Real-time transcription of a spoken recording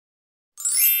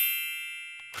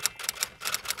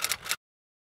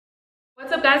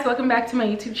What's up guys, welcome back to my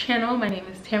YouTube channel. My name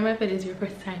is Tamra if it is your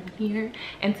first time here.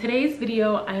 In today's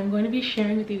video, I am going to be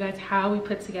sharing with you guys how we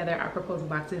put together our proposal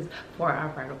boxes for our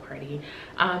bridal party.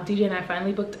 DJ and I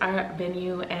finally booked our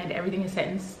venue and everything is set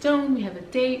in stone. We have a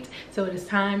date, so it is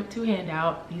time to hand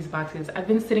out these boxes. I've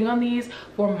been sitting on these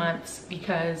for months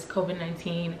because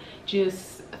COVID-19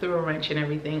 just threw a wrench in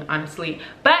everything, honestly.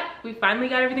 But we finally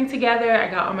got everything together. I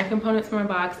got all my components for my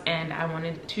box and I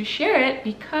wanted to share it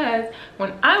because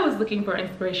when I was looking for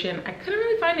inspiration, I couldn't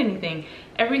really find anything.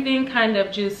 Everything kind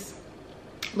of just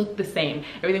looked the same.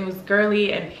 Everything was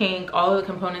girly and pink. All of the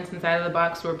components inside of the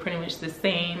box were pretty much the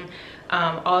same.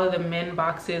 All of the men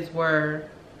boxes were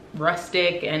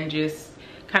rustic and just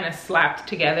kind of slapped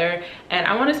together. And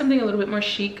I wanted something a little bit more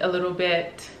chic, a little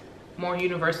bit more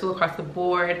universal across the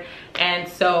board. And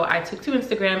so I took to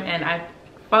Instagram and I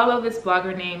follow this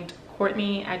blogger named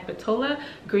Courtney Agbatola,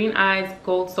 Green Eyes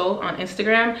Gold Soul on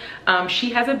Instagram.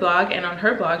 She has a blog, and on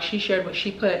her blog she shared what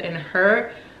she put in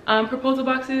her proposal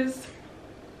boxes.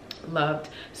 Loved.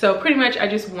 So pretty much I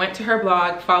just went to her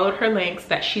blog, followed her links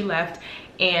that she left,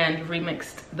 and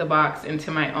remixed the box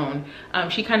into my own.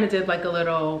 She kind of did like a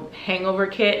little hangover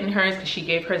kit in hers because she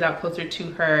gave hers out closer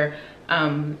to her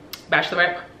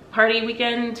bachelorette party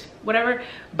weekend, whatever.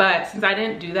 But since I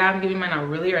didn't do that, I'm giving mine out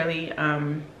really early.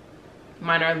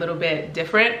 Mine are a little bit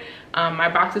different. My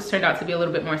boxes turned out to be a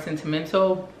little bit more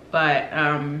sentimental, but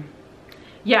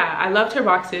yeah, I loved her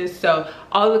boxes, so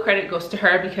all the credit goes to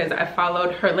her because I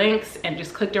followed her links and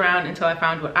just clicked around until I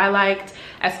found what I liked.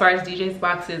 As far as DJ's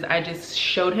boxes, I just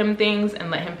showed him things and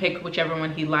let him pick whichever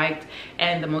one he liked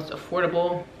and the most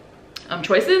affordable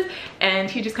choices,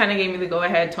 and he just kind of gave me the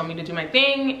go-ahead, told me to do my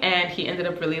thing, and he ended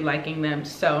up really liking them.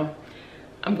 So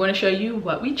I'm going to show you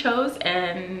what we chose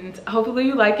and hopefully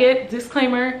you like it.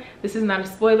 Disclaimer, this is not a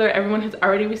spoiler. Everyone has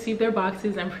already received their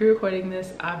boxes. I'm pre-recording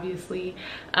this, obviously.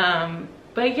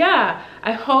 But yeah,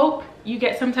 I hope you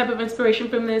get some type of inspiration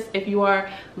from this if you are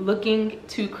looking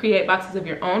to create boxes of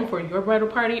your own for your bridal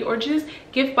party, or just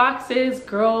gift boxes,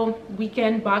 girl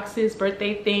weekend boxes,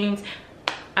 birthday things.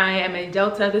 I am a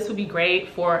Delta. This would be great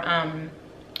for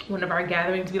one of our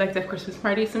gatherings. We like to have Christmas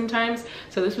parties sometimes,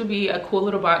 so this would be a cool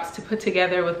little box to put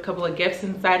together with a couple of gifts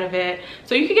inside of it.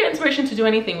 So you can get inspiration to do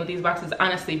anything with these boxes,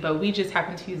 honestly, but we just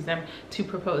happen to use them to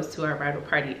propose to our bridal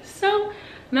party. So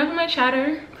enough of my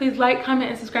chatter. Please like,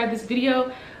 comment, and subscribe this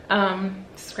video.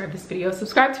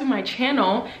 Subscribe to my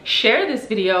channel, share this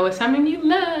video with someone you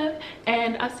love,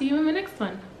 and I'll see you in the next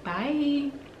one.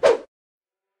 Bye.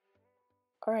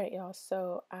 All right, y'all,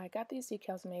 so I got these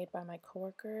decals made by my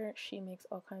coworker. She makes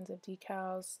all kinds of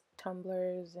decals,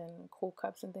 tumblers, and cool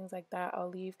cups and things like that. I'll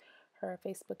leave her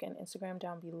Facebook and Instagram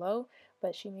down below,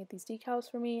 but she made these decals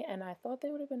for me, and I thought they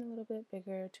would have been a little bit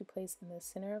bigger to place in the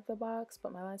center of the box,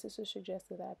 but my line sister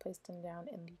suggested that I placed them down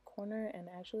in the corner, and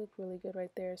actually look really good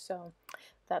right there, so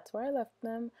that's where I left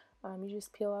them. You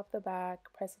just peel off the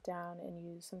back, press it down, and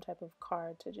use some type of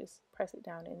card to just press it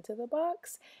down into the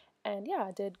box. And yeah,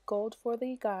 I did gold for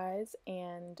the guys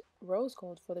and rose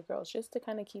gold for the girls, just to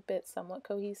kind of keep it somewhat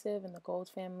cohesive in the gold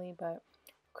family, but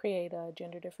create a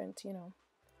gender difference, you know.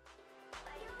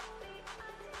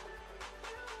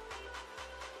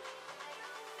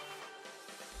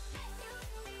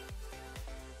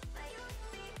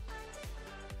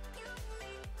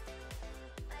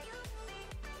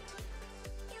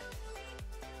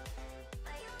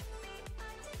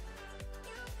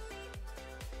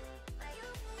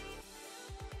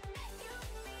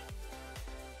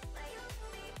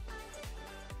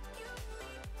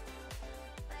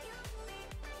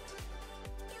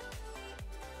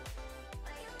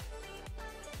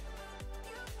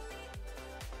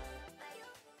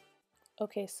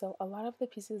 Okay, so a lot of the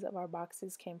pieces of our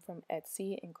boxes came from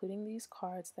Etsy, including these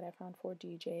cards that I found for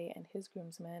DJ and his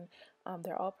groomsmen.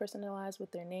 They're all personalized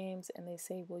with their names, and they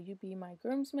say, "Will you be my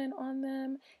groomsmen?" on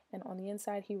them. And on the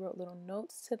inside, he wrote little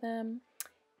notes to them.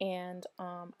 And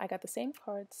I got the same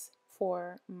cards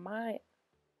for my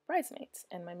bridesmaids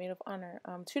and my maid of honor.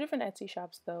 Two different Etsy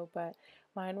shops though, but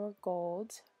mine were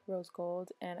gold, rose gold,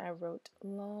 and I wrote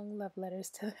long love letters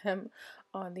to them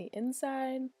on the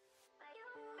inside.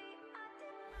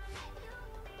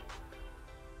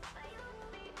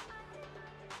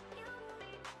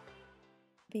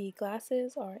 The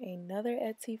glasses are another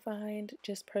Etsy find,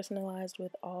 just personalized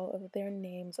with all of their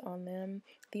names on them.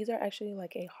 These are actually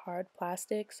like a hard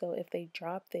plastic, so if they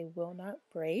drop, they will not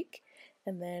break.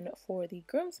 And then for the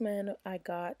groomsmen, I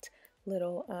got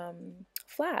little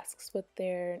flasks with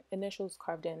their initials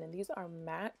carved in, and these are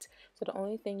matte, so the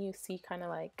only thing you see kind of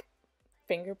like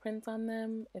fingerprints on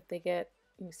them if they get,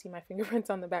 You see my fingerprints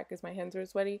on the back because my hands are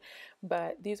sweaty,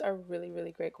 but these are really,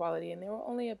 really great quality, and they were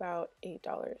only about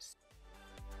 $8.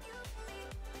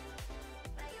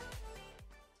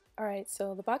 Alright,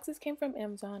 so the boxes came from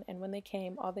Amazon, and when they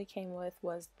came, all they came with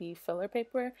was the filler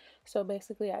paper. So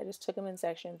basically I just took them in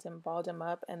sections and balled them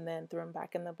up and then threw them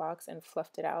back in the box and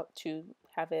fluffed it out to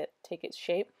have it take its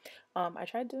shape. I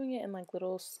tried doing it in like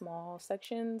little small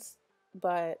sections,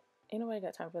 but ain't nobody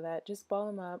got time for that. Just ball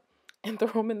them up and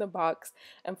throw them in the box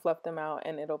and fluff them out,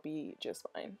 and it'll be just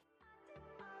fine.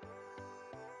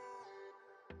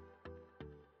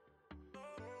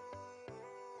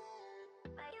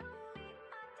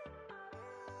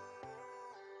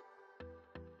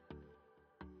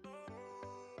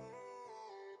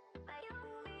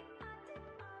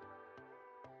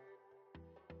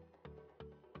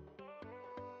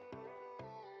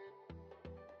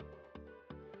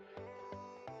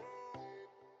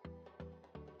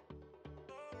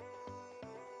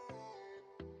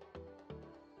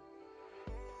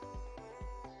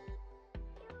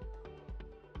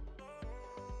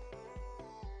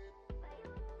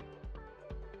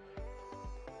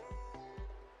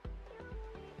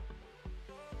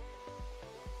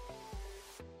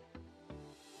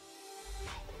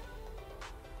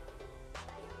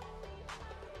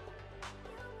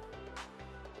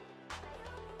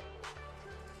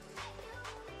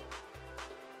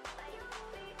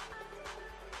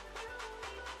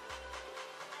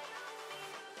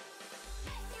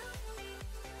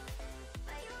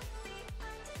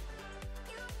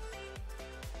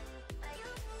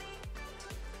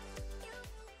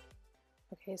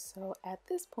 Okay, so at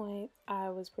this point,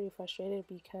 I was pretty frustrated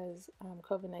because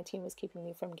COVID-19 was keeping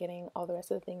me from getting all the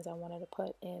rest of the things I wanted to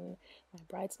put in my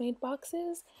bridesmaid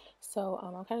boxes. So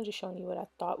I'm kind of just showing you what I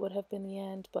thought would have been the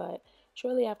end, but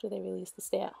shortly after they released the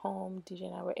stay-at-home, DJ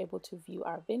and I were able to view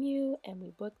our venue and we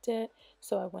booked it.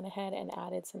 So I went ahead and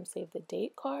added some save the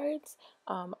date cards.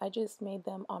 I just made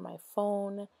them on my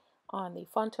phone on the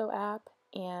Fonto app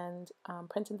and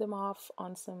printed them off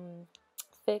on some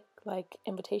thick like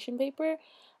invitation paper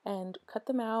and cut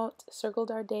them out,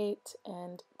 circled our date,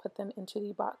 and put them into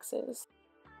the boxes.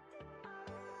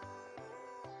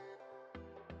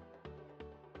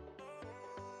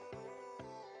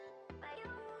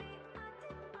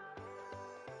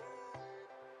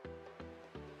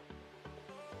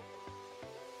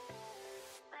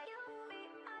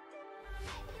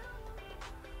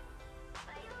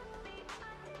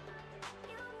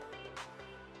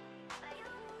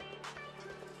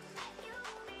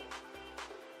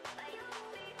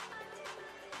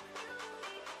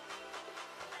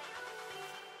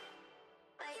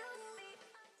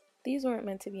 These weren't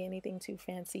meant to be anything too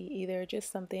fancy either,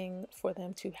 just something for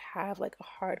them to have like a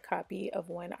hard copy of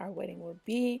when our wedding will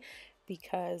be,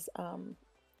 because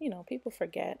you know, people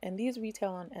forget, and these retail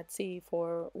on Etsy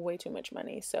for way too much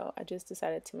money, so I just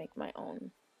decided to make my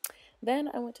own. Then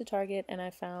I went to Target and I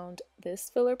found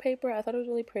this filler paper. I thought it was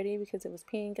really pretty because it was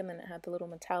pink and then it had the little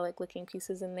metallic looking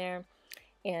pieces in there,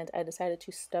 and I decided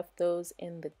to stuff those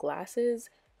in the glasses.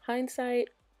 Hindsight,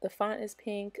 the font is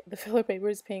pink, the filler paper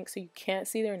is pink, so you can't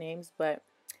see their names, but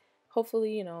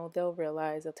hopefully, you know, they'll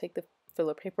realize, they'll take the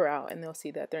filler paper out and they'll see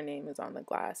that their name is on the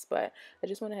glass. But I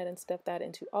just went ahead and stuffed that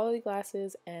into all of the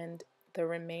glasses, and the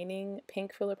remaining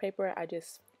pink filler paper, I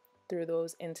just threw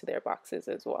those into their boxes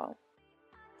as well.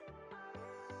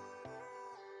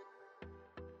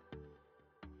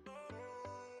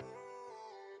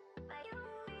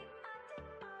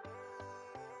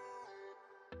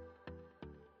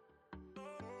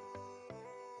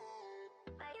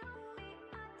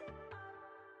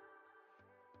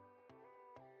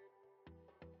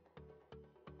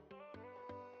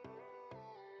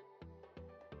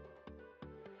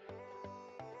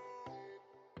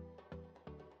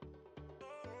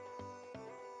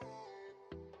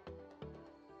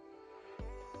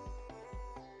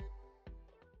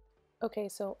 Okay,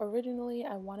 so originally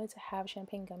I wanted to have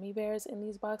champagne gummy bears in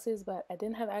these boxes, but I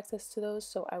didn't have access to those,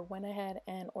 so I went ahead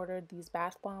and ordered these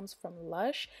bath bombs from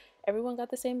Lush. Everyone got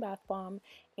the same bath bomb,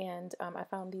 and I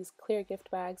found these clear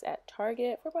gift bags at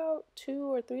Target for about $2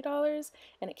 or $3,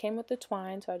 and it came with the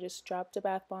twine, so I just dropped a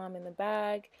bath bomb in the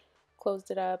bag, closed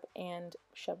it up, and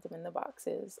shoved them in the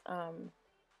boxes.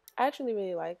 I actually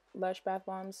really like Lush bath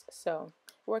bombs, so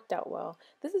it worked out well.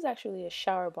 This is actually a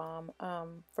shower bomb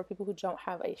for people who don't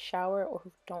have a shower or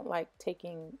who don't like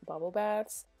taking bubble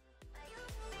baths.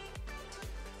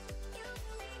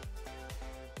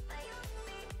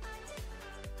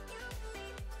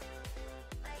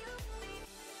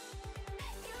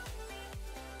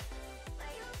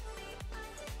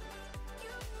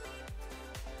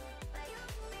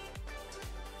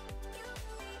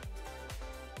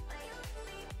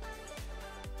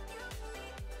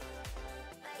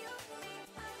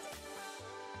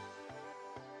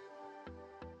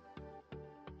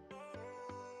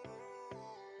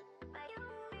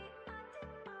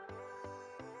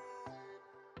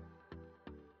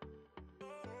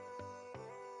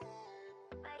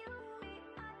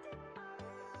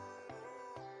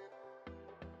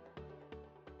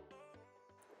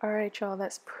 Alright y'all,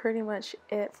 that's pretty much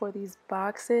it for these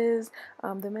boxes.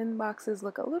 The men boxes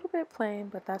look a little bit plain,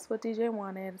 but that's what DJ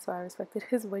wanted, so I respected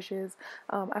his wishes.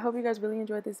 I hope you guys really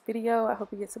enjoyed this video. I hope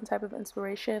you get some type of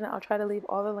inspiration. I'll try to leave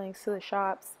all the links to the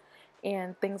shops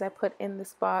and things I put in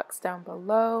this box down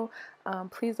below.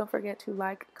 Please don't forget to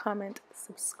like, comment,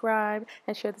 subscribe,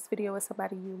 and share this video with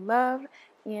somebody you love.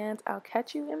 And I'll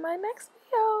catch you in my next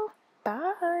video.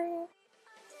 Bye!